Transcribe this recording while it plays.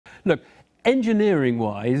Look,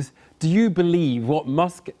 engineering-wise, do you believe what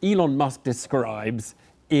Elon Musk describes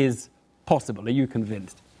is possible? Are you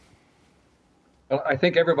convinced? Well, I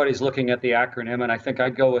think everybody's looking at the acronym, and I think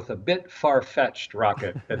I'd go with a bit far-fetched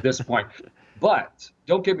rocket at this point. But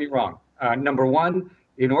don't get me wrong. Number one,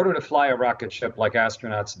 in order to fly a rocket ship like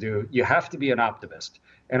astronauts do, you have to be an optimist.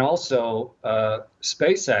 And also,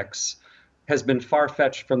 SpaceX has been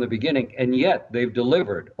far-fetched from the beginning, and yet they've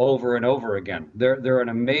delivered over and over again. They're an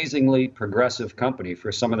amazingly progressive company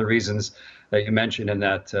for some of the reasons that you mentioned in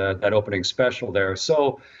that opening special there.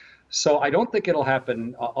 So I don't think it'll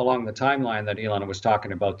happen along the timeline that Elon was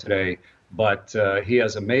talking about today, but he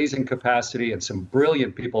has amazing capacity and some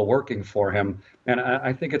brilliant people working for him. And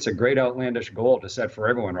I think it's a great outlandish goal to set for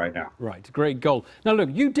everyone right now. Right, great goal. Now, look,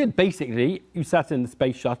 you sat in the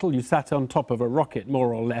space shuttle, you sat on top of a rocket,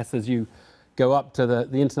 more or less, as you go up to the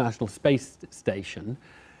International Space Station.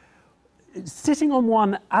 Sitting on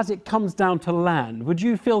one as it comes down to land, would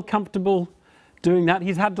you feel comfortable doing that?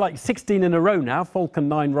 He's had like 16 in a row now, Falcon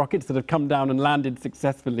 9 rockets that have come down and landed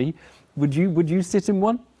successfully. Would you sit in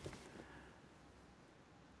one?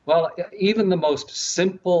 Well, even the most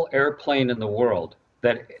simple airplane in the world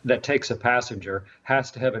that takes a passenger has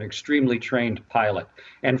to have an extremely trained pilot.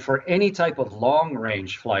 And for any type of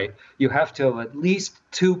long-range flight, you have to have at least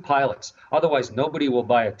 2 pilots. Otherwise, nobody will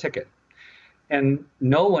buy a ticket. And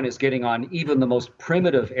no one is getting on even the most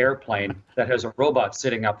primitive airplane that has a robot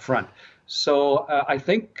sitting up front. So I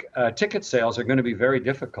think ticket sales are going to be very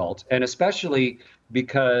difficult, and especially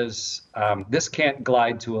because this can't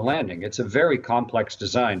glide to a landing. It's a very complex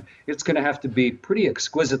design. It's going to have to be pretty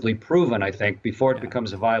exquisitely proven, I think, before it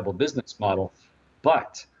becomes a viable business model.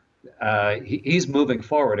 But he's moving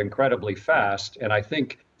forward incredibly fast, and I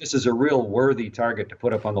think this is a real worthy target to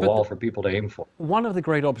put up on the wall for people to aim for. One of the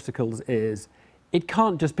great obstacles is it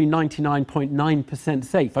can't just be 99.9%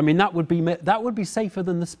 safe. I mean, that would be safer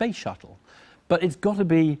than the space shuttle, but it's got to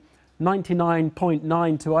be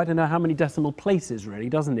 99.9 to I don't know how many decimal places, really,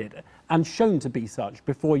 doesn't it? And shown to be such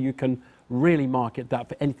before you can really market that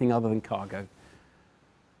for anything other than cargo.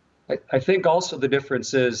 I think also the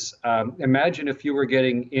difference is, imagine if you were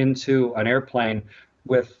getting into an airplane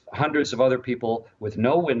with hundreds of other people with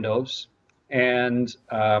no windows and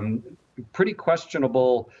pretty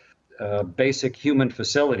questionable basic human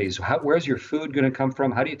facilities. Where's your food going to come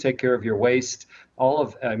from? How do you take care of your waste?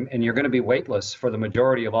 And you're going to be weightless for the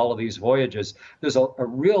majority of all of these voyages. There's a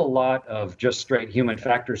real lot of just straight human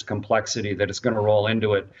factors complexity that is going to roll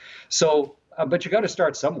into it. So, but you got to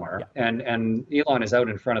start somewhere, and Elon is out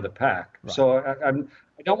in front of the pack. Right. So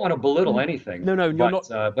I don't want to belittle anything. No, you're not.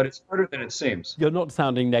 But it's harder than it seems. You're not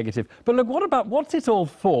sounding negative. But look, what's it all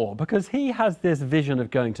for? Because he has this vision of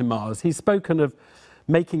going to Mars. He's spoken of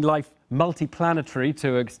making life multiplanetary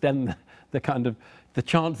to extend the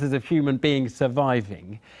chances of human beings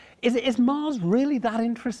surviving. Is Mars really that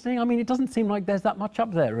interesting? I mean, it doesn't seem like there's that much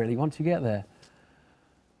up there, really, once you get there.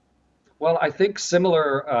 Well, I think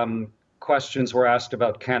similar questions were asked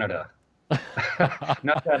about Canada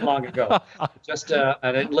not that long ago. Just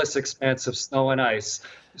an endless expanse of snow and ice.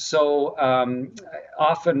 So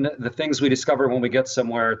often the things we discover when we get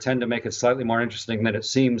somewhere tend to make it slightly more interesting than it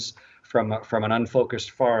seems from an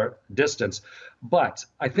unfocused far distance. But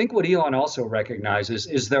I think what Elon also recognizes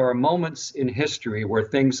is there are moments in history where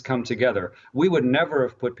things come together. We would never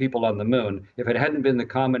have put people on the moon if it hadn't been the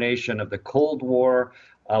combination of the Cold War,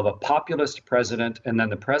 of a populist president, and then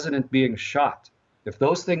the president being shot. If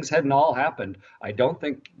those things hadn't all happened, I don't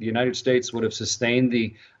think the United States would have sustained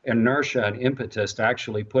the inertia and impetus to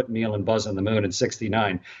actually put Neil and Buzz on the moon in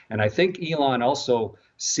 '69. And I think Elon also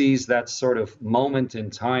sees that sort of moment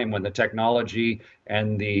in time when the technology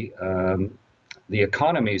and the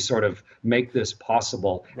economy sort of make this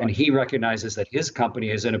possible. Right. And he recognizes that his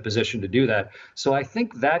company is in a position to do that. So I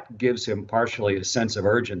think that gives him partially a sense of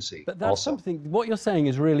urgency. But that's something, what you're saying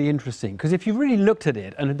is really interesting, because if you really looked at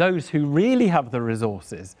it, and those who really have the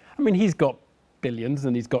resources, I mean, he's got billions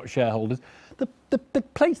and he's got shareholders, the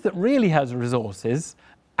place that really has resources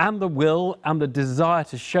and the will and the desire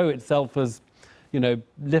to show itself as, you know,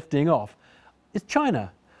 lifting off is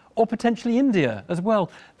China. Or potentially India as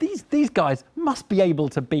well. These guys must be able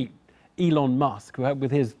to beat Elon Musk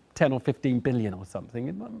with his 10 or 15 billion or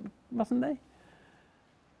something, mustn't they?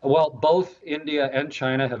 Well, both India and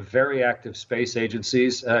China have very active space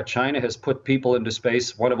agencies. China has put people into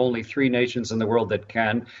space, one of only 3 nations in the world that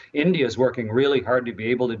can. India is working really hard to be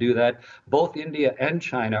able to do that. Both India and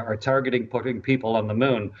China are targeting putting people on the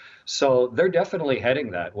moon. So they're definitely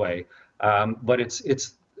heading that way. But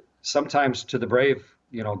it's sometimes to the brave,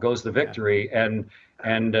 you know, goes the victory. Yeah. And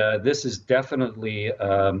And this is definitely,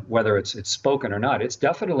 whether it's spoken or not, it's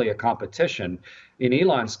definitely a competition. In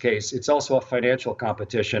Elon's case, it's also a financial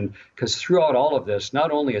competition, because throughout all of this,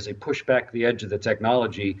 not only has he pushed back the edge of the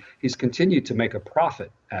technology, he's continued to make a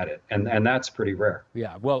profit at it. And that's pretty rare.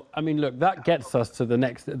 Yeah, well, I mean, look, that gets us to the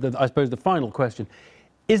next, I suppose, the final question.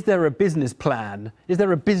 Is there a business plan? Is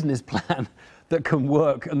there a business plan that can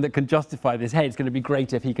work and that can justify this? Hey, it's going to be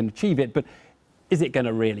great if he can achieve it, but is it going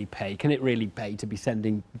to really pay? Can it really pay to be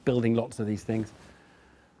building lots of these things?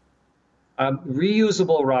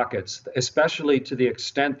 Reusable rockets, especially to the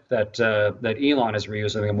extent that that Elon is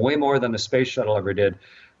reusing them, way more than the space shuttle ever did,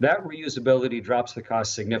 that reusability drops the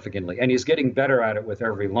cost significantly, and he's getting better at it with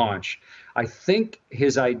every launch. I think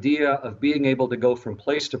his idea of being able to go from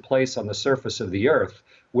place to place on the surface of the Earth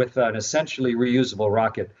with an essentially reusable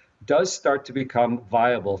rocket does start to become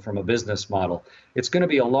viable from a business model. It's going to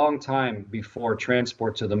be a long time before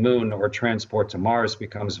transport to the moon or transport to Mars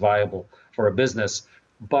becomes viable for a business.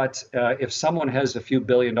 But if someone has a few $1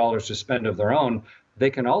 billion to spend of their own,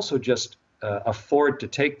 they can also just afford to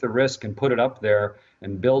take the risk and put it up there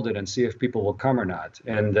and build it and see if people will come or not.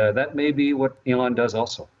 And that may be what Elon does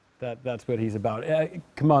also. That's what he's about.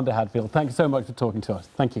 Commander Hadfield, thank you so much for talking to us.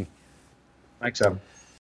 Thank you. Thanks, Evan.